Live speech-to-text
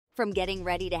From getting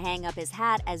ready to hang up his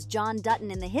hat as John Dutton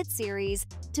in the hit series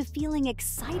to feeling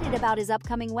excited about his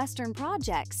upcoming Western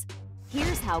projects.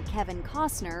 Here's how Kevin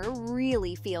Costner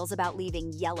really feels about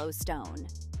leaving Yellowstone.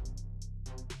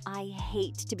 I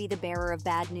hate to be the bearer of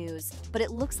bad news, but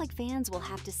it looks like fans will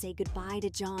have to say goodbye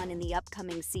to John in the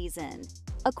upcoming season.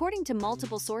 According to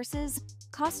multiple sources,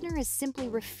 Costner is simply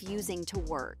refusing to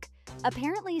work.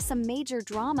 Apparently, some major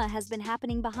drama has been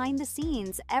happening behind the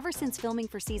scenes ever since filming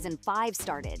for Season 5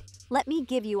 started. Let me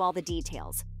give you all the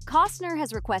details. Costner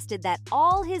has requested that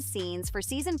all his scenes for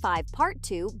Season 5 Part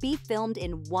 2 be filmed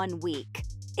in 1 week.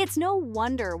 It's no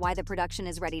wonder why the production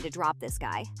is ready to drop this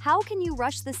guy. How can you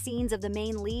rush the scenes of the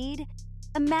main lead?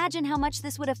 Imagine how much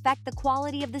this would affect the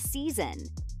quality of the season.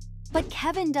 But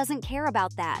Kevin doesn't care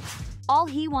about that. All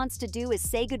he wants to do is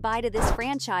say goodbye to this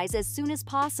franchise as soon as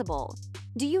possible.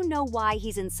 Do you know why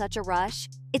he's in such a rush?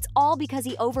 It's all because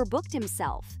he overbooked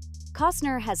himself.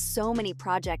 Costner has so many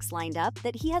projects lined up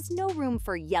that he has no room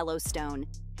for Yellowstone.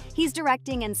 He's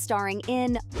directing and starring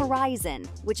in Horizon,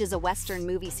 which is a Western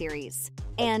movie series.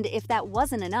 And if that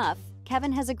wasn't enough,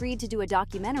 Kevin has agreed to do a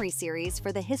documentary series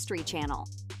for the History Channel.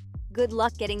 Good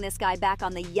luck getting this guy back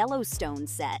on the Yellowstone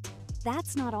set.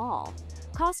 That's not all.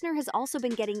 Costner has also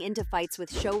been getting into fights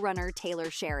with showrunner Taylor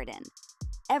Sheridan.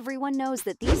 Everyone knows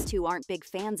that these two aren't big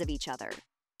fans of each other.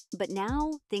 But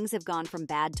now, things have gone from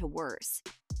bad to worse.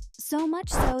 So much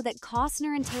so that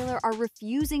Costner and Taylor are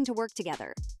refusing to work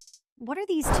together. What are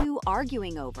these two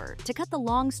arguing over? To cut the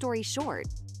long story short,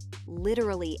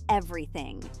 literally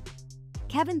everything.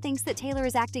 Kevin thinks that Taylor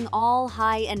is acting all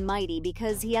high and mighty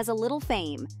because he has a little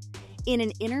fame. In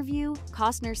an interview,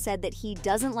 Costner said that he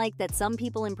doesn't like that some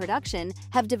people in production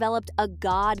have developed a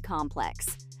God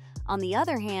complex. On the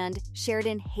other hand,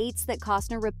 Sheridan hates that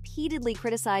Costner repeatedly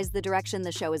criticized the direction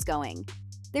the show is going.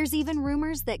 There's even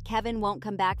rumors that Kevin won't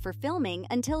come back for filming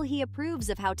until he approves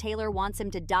of how Taylor wants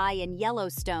him to die in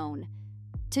Yellowstone.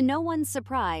 To no one's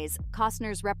surprise,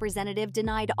 Costner's representative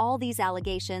denied all these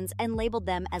allegations and labeled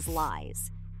them as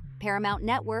lies. Paramount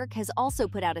Network has also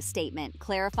put out a statement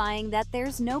clarifying that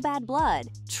there's no bad blood.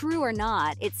 True or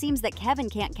not, it seems that Kevin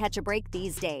can't catch a break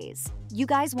these days. You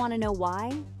guys want to know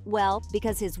why? Well,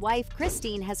 because his wife,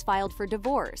 Christine, has filed for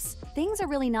divorce. Things are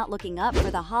really not looking up for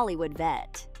the Hollywood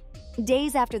vet.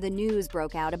 Days after the news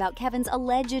broke out about Kevin's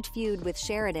alleged feud with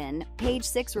Sheridan, Page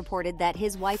 6 reported that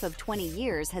his wife of 20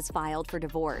 years has filed for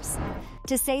divorce.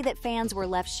 To say that fans were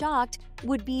left shocked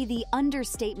would be the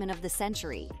understatement of the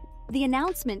century. The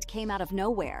announcement came out of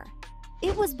nowhere.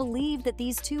 It was believed that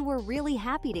these two were really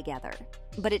happy together,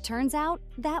 but it turns out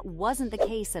that wasn't the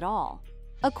case at all.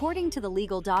 According to the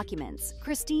legal documents,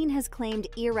 Christine has claimed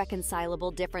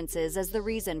irreconcilable differences as the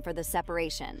reason for the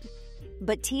separation.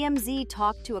 But TMZ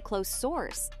talked to a close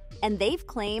source, and they've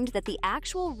claimed that the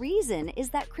actual reason is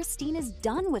that Christine is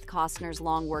done with Costner's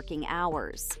long working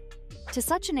hours. To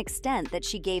such an extent that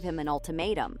she gave him an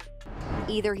ultimatum.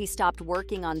 Either he stopped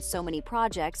working on so many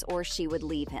projects or she would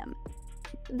leave him.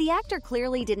 The actor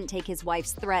clearly didn't take his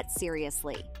wife's threats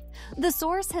seriously. The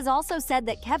source has also said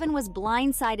that Kevin was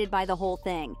blindsided by the whole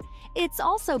thing. It's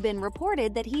also been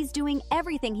reported that he's doing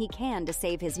everything he can to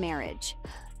save his marriage.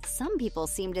 Some people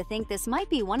seem to think this might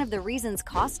be one of the reasons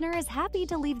Costner is happy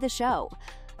to leave the show.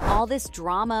 All this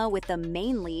drama with the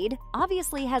main lead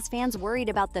obviously has fans worried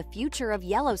about the future of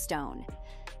Yellowstone.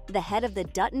 The head of the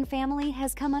Dutton family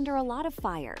has come under a lot of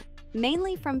fire,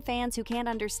 mainly from fans who can't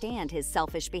understand his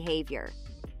selfish behavior.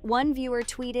 One viewer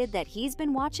tweeted that he's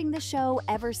been watching the show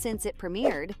ever since it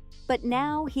premiered, but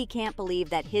now he can't believe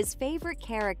that his favorite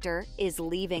character is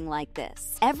leaving like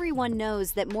this. Everyone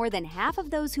knows that more than half of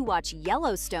those who watch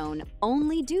Yellowstone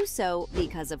only do so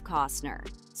because of Costner.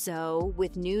 So,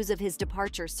 with news of his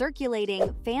departure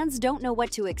circulating, fans don't know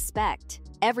what to expect.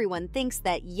 Everyone thinks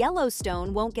that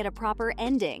Yellowstone won't get a proper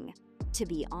ending. To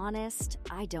be honest,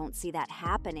 I don't see that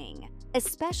happening,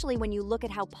 especially when you look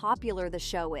at how popular the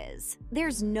show is.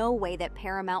 There's no way that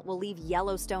Paramount will leave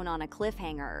Yellowstone on a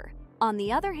cliffhanger. On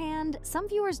the other hand, some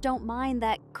viewers don't mind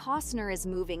that Costner is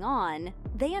moving on.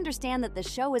 They understand that the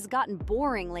show has gotten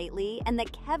boring lately and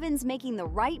that Kevin's making the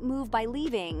right move by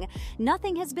leaving.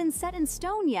 Nothing has been set in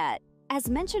stone yet. As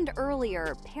mentioned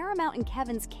earlier, Paramount and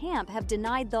Kevin's camp have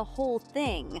denied the whole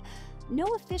thing. No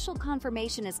official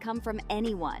confirmation has come from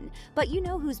anyone, but you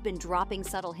know who's been dropping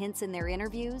subtle hints in their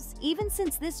interviews, even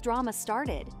since this drama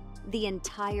started? The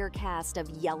entire cast of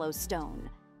Yellowstone.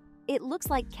 It looks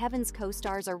like Kevin's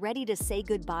co-stars are ready to say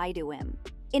goodbye to him.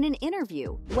 In an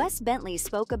interview, Wes Bentley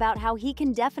spoke about how he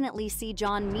can definitely see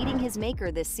John meeting his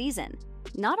maker this season.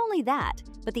 Not only that,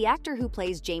 but the actor who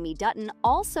plays Jamie Dutton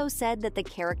also said that the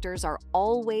characters are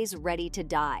always ready to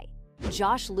die.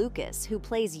 Josh Lucas, who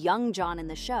plays young John in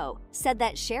the show, said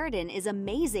that Sheridan is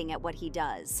amazing at what he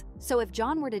does. So if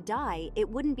John were to die, it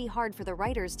wouldn't be hard for the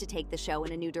writers to take the show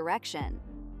in a new direction.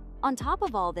 On top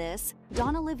of all this,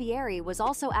 Dawn Olivieri was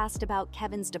also asked about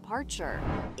Kevin's departure.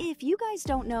 If you guys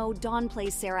don't know, Dawn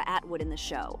plays Sarah Atwood in the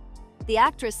show. The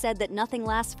actress said that nothing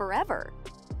lasts forever.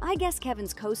 I guess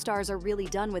Kevin's co-stars are really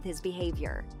done with his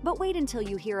behavior, but wait until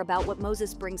you hear about what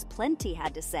Moses Brings Plenty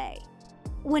had to say.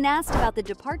 When asked about the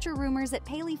departure rumors at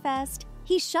Paley Fest,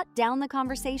 he shut down the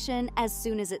conversation as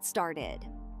soon as it started.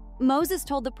 Moses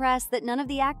told the press that none of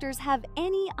the actors have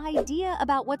any idea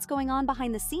about what's going on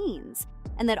behind the scenes,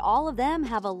 and that all of them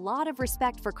have a lot of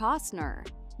respect for Costner.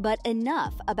 But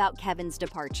enough about Kevin's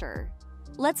departure.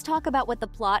 Let's talk about what the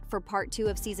plot for Part 2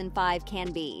 of Season 5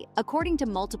 can be. According to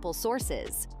multiple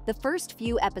sources, the first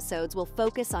few episodes will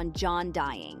focus on John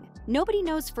dying. Nobody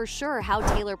knows for sure how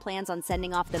Taylor plans on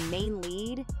sending off the main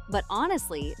lead, but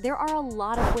honestly, there are a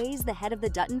lot of ways the head of the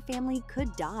Dutton family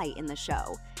could die in the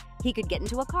show. He could get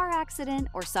into a car accident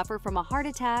or suffer from a heart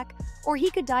attack, or he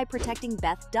could die protecting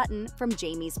Beth Dutton from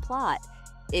Jamie's plot.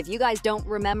 If you guys don't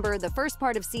remember, the first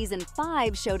part of Season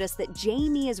 5 showed us that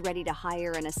Jamie is ready to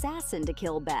hire an assassin to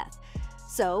kill Beth.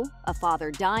 So, a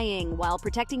father dying while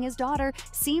protecting his daughter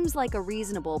seems like a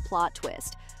reasonable plot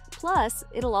twist. Plus,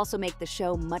 it'll also make the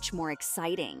show much more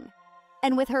exciting.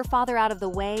 And with her father out of the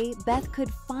way, Beth could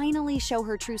finally show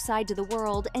her true side to the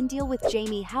world and deal with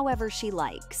Jamie however she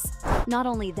likes. Not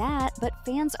only that, but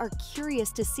fans are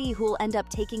curious to see who'll end up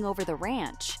taking over the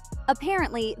ranch.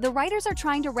 Apparently, the writers are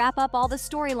trying to wrap up all the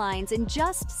storylines in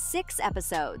just 6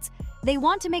 episodes. They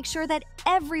want to make sure that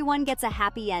everyone gets a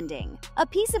happy ending. A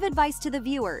piece of advice to the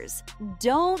viewers: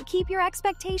 don't keep your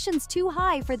expectations too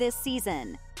high for this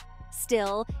season.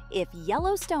 Still, if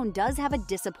Yellowstone does have a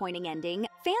disappointing ending,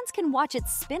 fans can watch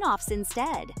its spin-offs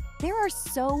instead. There are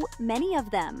so many of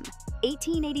them.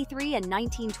 1883 and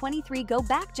 1923 go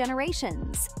back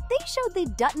generations. They showed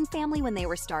the Dutton family when they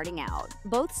were starting out.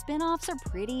 Both spin-offs are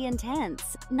pretty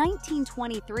intense.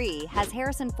 1923 has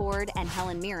Harrison Ford and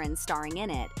Helen Mirren starring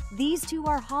in it. These two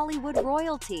are Hollywood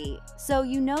royalty, so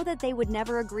you know that they would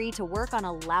never agree to work on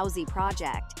a lousy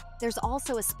project. There's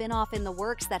also a spin-off in the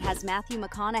works that has Matthew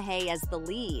McConaughey as the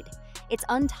lead. It's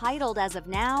untitled as of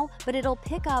now, but it'll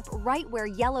pick up right where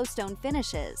Yellowstone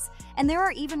finishes. And there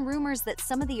are even rumors that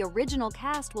some of the original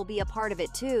cast will be a part of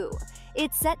it too.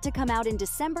 It's set to come out in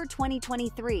December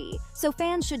 2023, so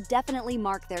fans should definitely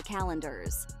mark their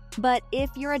calendars. But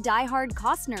if you're a diehard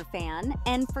Costner fan,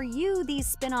 and for you these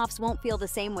spin-offs won't feel the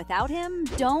same without him,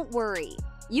 don't worry.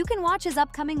 You can watch his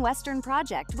upcoming Western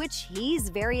project, which he's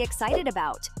very excited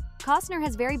about. Costner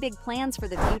has very big plans for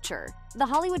the future. The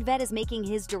Hollywood vet is making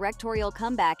his directorial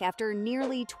comeback after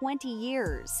nearly 20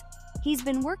 years. He's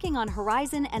been working on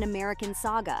Horizon and American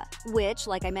Saga, which,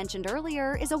 like I mentioned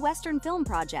earlier, is a Western film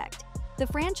project. The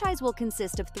franchise will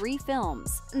consist of 3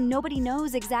 films. Nobody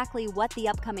knows exactly what the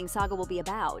upcoming saga will be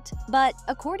about, but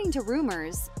according to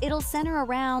rumors, it'll center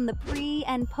around the pre-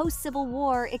 and post-Civil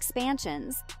War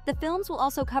expansions. The films will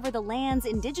also cover the land's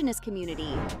indigenous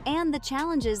community and the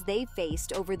challenges they've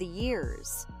faced over the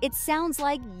years. It sounds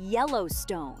like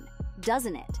Yellowstone,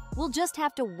 doesn't it? We'll just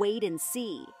have to wait and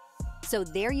see. So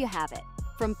there you have it.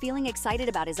 From feeling excited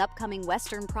about his upcoming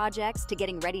Western projects to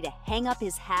getting ready to hang up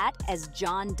his hat as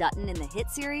John Dutton in the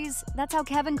hit series, that's how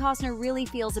Kevin Costner really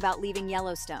feels about leaving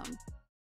Yellowstone.